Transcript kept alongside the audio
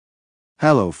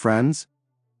Hello, friends.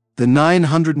 The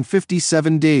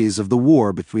 957 days of the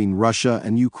war between Russia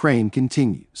and Ukraine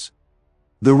continues.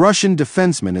 The Russian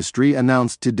Defense Ministry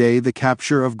announced today the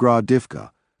capture of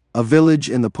Gradivka, a village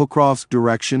in the Pokrovsk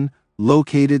direction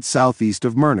located southeast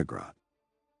of Myrnograd.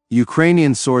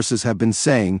 Ukrainian sources have been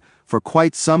saying for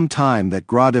quite some time that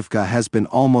Gradivka has been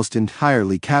almost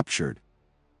entirely captured.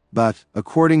 But,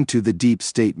 according to the Deep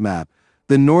State map,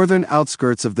 the northern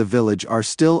outskirts of the village are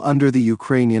still under the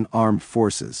Ukrainian armed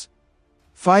forces.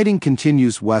 Fighting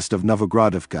continues west of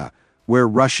Novogradivka, where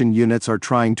Russian units are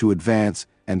trying to advance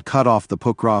and cut off the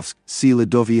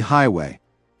Pokrovsk-Siledovy highway.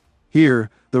 Here,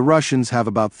 the Russians have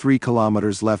about 3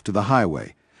 kilometers left to the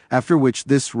highway, after which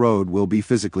this road will be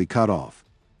physically cut off.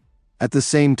 At the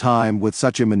same time, with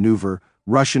such a maneuver,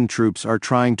 Russian troops are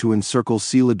trying to encircle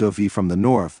Siledovy from the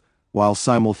north, while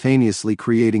simultaneously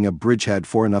creating a bridgehead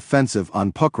for an offensive on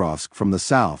Pokrovsk from the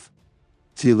south.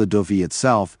 Siledovy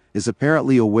itself is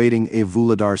apparently awaiting a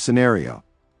Vuhledar scenario.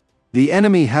 The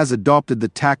enemy has adopted the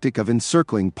tactic of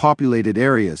encircling populated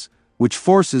areas, which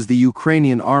forces the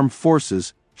Ukrainian armed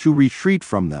forces to retreat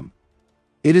from them.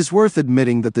 It is worth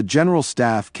admitting that the General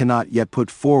Staff cannot yet put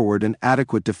forward an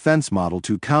adequate defense model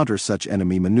to counter such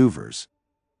enemy maneuvers.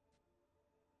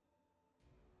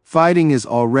 Fighting is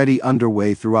already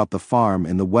underway throughout the farm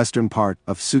in the western part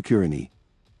of Sukhurny.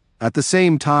 At the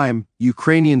same time,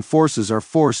 Ukrainian forces are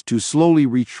forced to slowly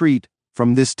retreat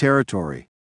from this territory.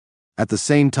 At the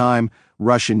same time,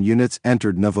 Russian units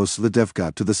entered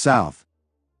Novosledivka to the south.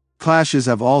 Clashes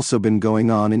have also been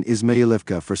going on in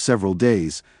Izmailivka for several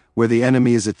days, where the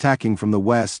enemy is attacking from the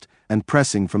west and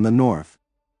pressing from the north.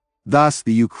 Thus,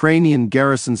 the Ukrainian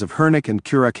garrisons of Hernik and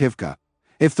Kurakhivka,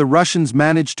 if the Russians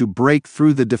manage to break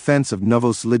through the defense of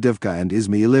Novosledivka and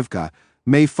Izmailivka,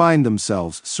 may find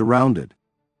themselves surrounded.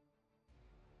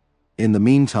 In the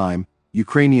meantime,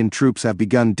 Ukrainian troops have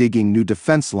begun digging new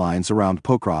defense lines around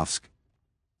Pokrovsk.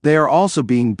 They are also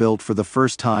being built for the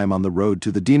first time on the road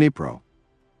to the Dnipro.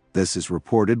 This is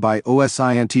reported by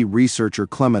OSINT researcher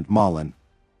Clement Mollin.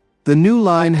 The new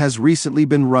line has recently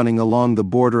been running along the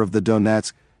border of the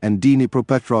Donetsk and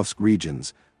Dnipropetrovsk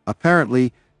regions.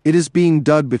 Apparently, it is being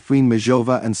dug between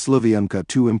Myzhova and Slavyanka,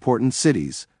 two important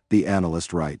cities, the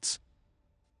analyst writes.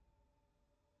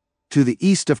 To the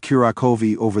east of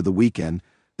Kurakovy over the weekend,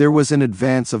 there was an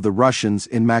advance of the Russians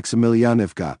in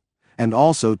Maximilianivka, and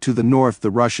also to the north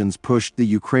the Russians pushed the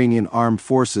Ukrainian armed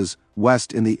forces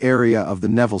west in the area of the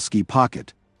Nevelsky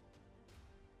Pocket.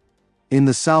 In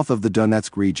the south of the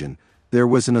Donetsk region, there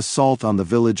was an assault on the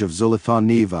village of Zolotoy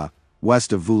Niva,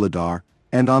 west of Vuhledar,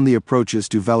 and on the approaches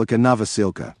to Velika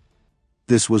Novosilka.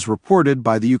 This was reported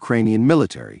by the Ukrainian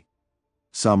military.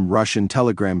 Some Russian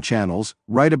telegram channels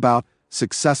write about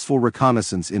successful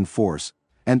reconnaissance in force,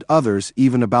 and others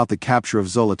even about the capture of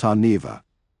Zolotoy Niva.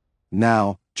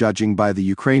 Now, judging by the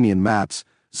Ukrainian maps,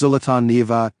 Zolotoy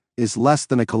Niva is less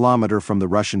than a kilometer from the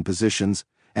Russian positions,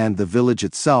 and the village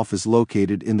itself is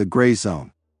located in the gray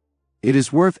zone. It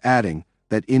is worth adding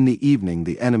that in the evening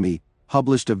the enemy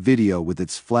published a video with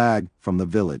its flag from the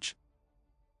village.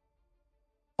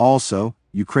 Also,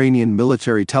 Ukrainian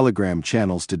military telegram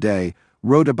channels today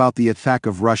wrote about the attack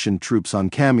of Russian troops on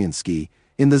Kamensky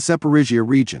in the Zaporizhia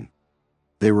region.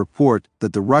 They report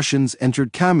that the Russians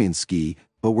entered Kamensky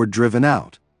but were driven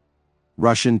out.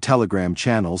 Russian telegram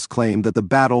channels claim that the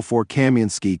battle for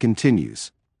Kamensky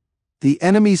continues. The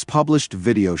enemy's published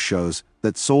video shows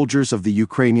that soldiers of the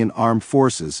Ukrainian armed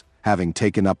forces, having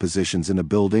taken up positions in a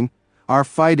building, are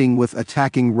fighting with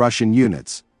attacking Russian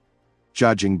units.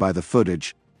 Judging by the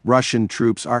footage, Russian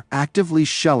troops are actively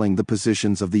shelling the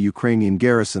positions of the Ukrainian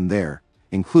garrison there,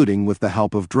 including with the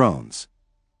help of drones.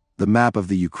 The map of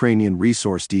the Ukrainian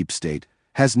resource deep state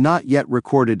has not yet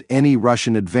recorded any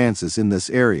Russian advances in this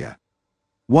area.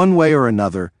 One way or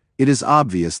another, it is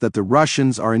obvious that the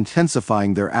Russians are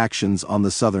intensifying their actions on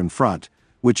the southern front,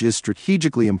 which is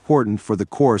strategically important for the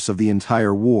course of the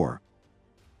entire war.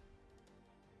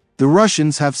 The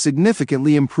Russians have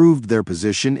significantly improved their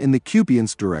position in the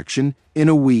Kupiansk direction in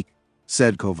a week,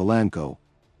 said Kovalenko,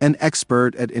 an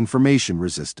expert at information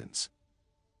resistance.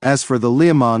 As for the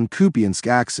Lyman-Kupiansk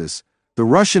axis, the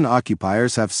Russian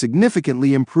occupiers have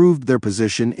significantly improved their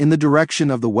position in the direction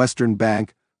of the western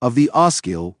bank of the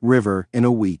Oskil River in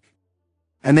a week.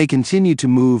 And they continue to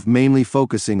move, mainly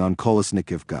focusing on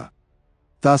Kolesnikivka.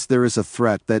 Thus there is a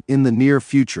threat that in the near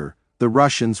future, the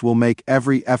Russians will make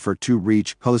every effort to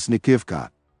reach Kolesnikivka,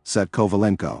 said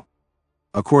Kovalenko.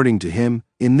 According to him,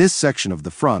 in this section of the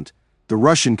front, the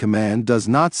Russian command does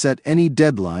not set any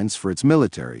deadlines for its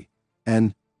military,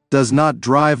 and does not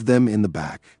drive them in the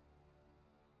back.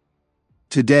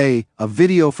 Today, a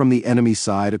video from the enemy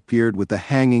side appeared with the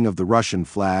hanging of the Russian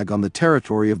flag on the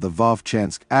territory of the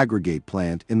Vovchansk aggregate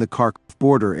plant in the Kharkiv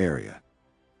border area.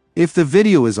 If the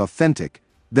video is authentic,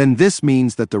 then this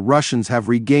means that the Russians have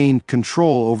regained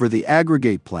control over the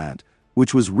aggregate plant,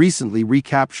 which was recently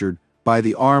recaptured by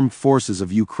the armed forces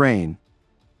of Ukraine.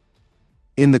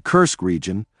 In the Kursk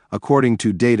region, according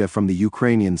to data from the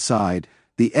Ukrainian side,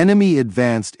 the enemy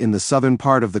advanced in the southern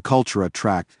part of the Kultura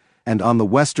Tract and on the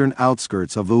western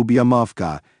outskirts of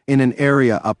Lubyamovka in an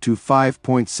area up to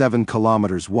 5.7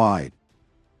 kilometers wide.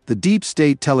 The Deep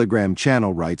State Telegram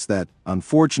channel writes that,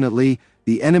 unfortunately,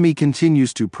 the enemy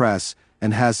continues to press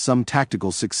and has some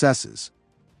tactical successes.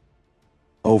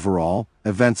 Overall,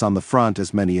 events on the front,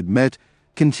 as many admit,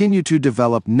 continue to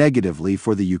develop negatively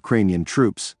for the Ukrainian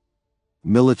troops.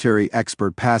 Military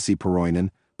expert Pasi Poroinen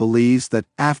believes that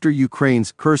after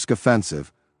Ukraine's Kursk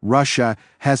offensive, Russia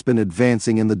has been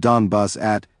advancing in the Donbas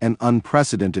at an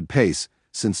unprecedented pace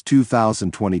since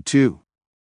 2022.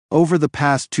 Over the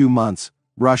past 2 months,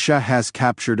 Russia has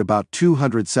captured about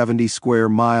 270 square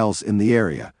miles in the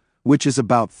area, which is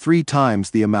about 3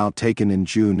 times the amount taken in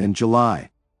June and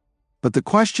July. But the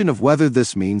question of whether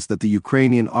this means that the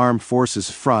Ukrainian armed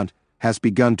forces front has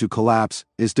begun to collapse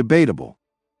is debatable.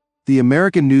 The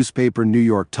American newspaper New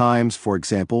York Times, for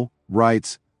example,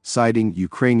 writes, citing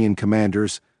Ukrainian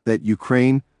commanders, that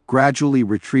Ukraine, gradually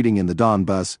retreating in the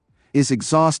Donbas, is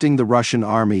exhausting the Russian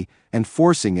army and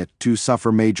forcing it to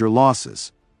suffer major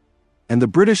losses. And the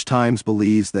British Times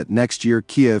believes that next year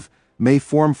Kiev may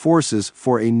form forces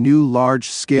for a new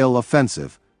large-scale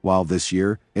offensive, while this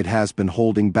year it has been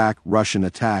holding back Russian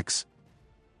attacks.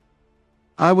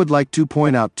 I would like to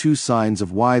point out 2 signs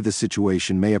of why the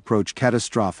situation may approach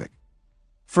catastrophic.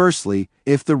 Firstly,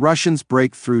 if the Russians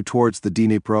break through towards the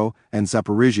Dnipro and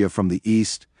Zaporizhia from the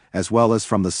east, as well as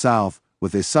from the south,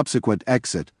 with a subsequent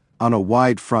exit on a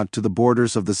wide front to the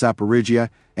borders of the Zaporizhia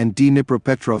and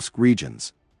Dnipropetrovsk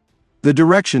regions. The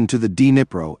direction to the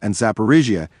Dnipro and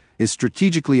Zaporizhia is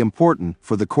strategically important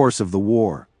for the course of the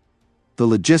war. The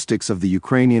logistics of the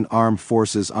Ukrainian armed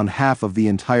forces on half of the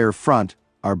entire front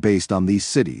are based on these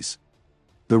cities.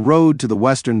 The road to the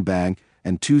western bank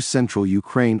and to central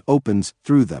Ukraine opens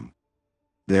through them.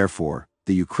 Therefore,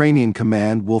 the Ukrainian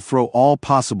command will throw all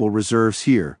possible reserves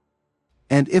here.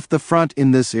 And if the front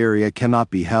in this area cannot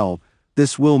be held,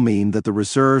 this will mean that the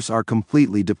reserves are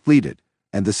completely depleted,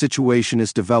 and the situation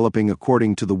is developing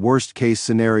according to the worst-case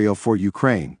scenario for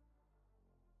Ukraine.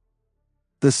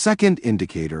 The second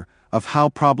indicator of how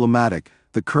problematic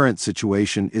the current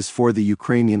situation is for the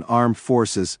Ukrainian armed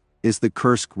forces is the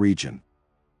Kursk region.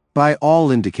 By all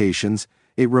indications,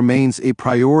 it remains a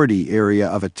priority area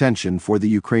of attention for the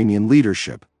Ukrainian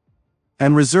leadership,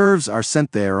 and reserves are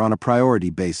sent there on a priority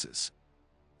basis.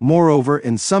 Moreover,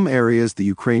 in some areas the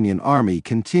Ukrainian army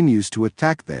continues to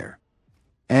attack there.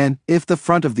 And if the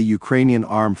front of the Ukrainian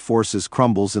armed forces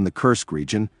crumbles in the Kursk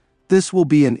region, this will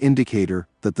be an indicator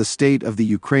that the state of the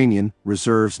Ukrainian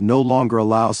reserves no longer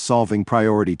allows solving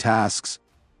priority tasks.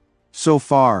 So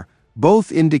far,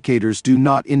 both indicators do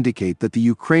not indicate that the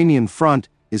Ukrainian front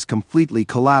is completely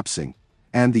collapsing,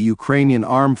 and the Ukrainian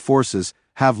armed forces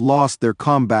have lost their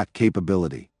combat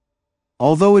capability.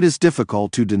 Although it is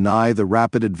difficult to deny the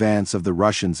rapid advance of the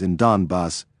Russians in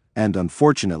Donbas, and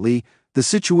unfortunately, the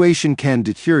situation can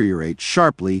deteriorate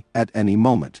sharply at any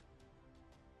moment.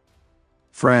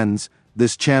 Friends,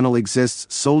 this channel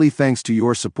exists solely thanks to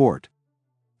your support.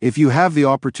 If you have the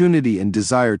opportunity and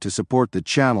desire to support the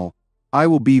channel, I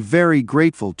will be very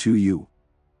grateful to you.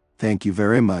 Thank you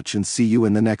very much and see you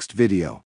in the next video.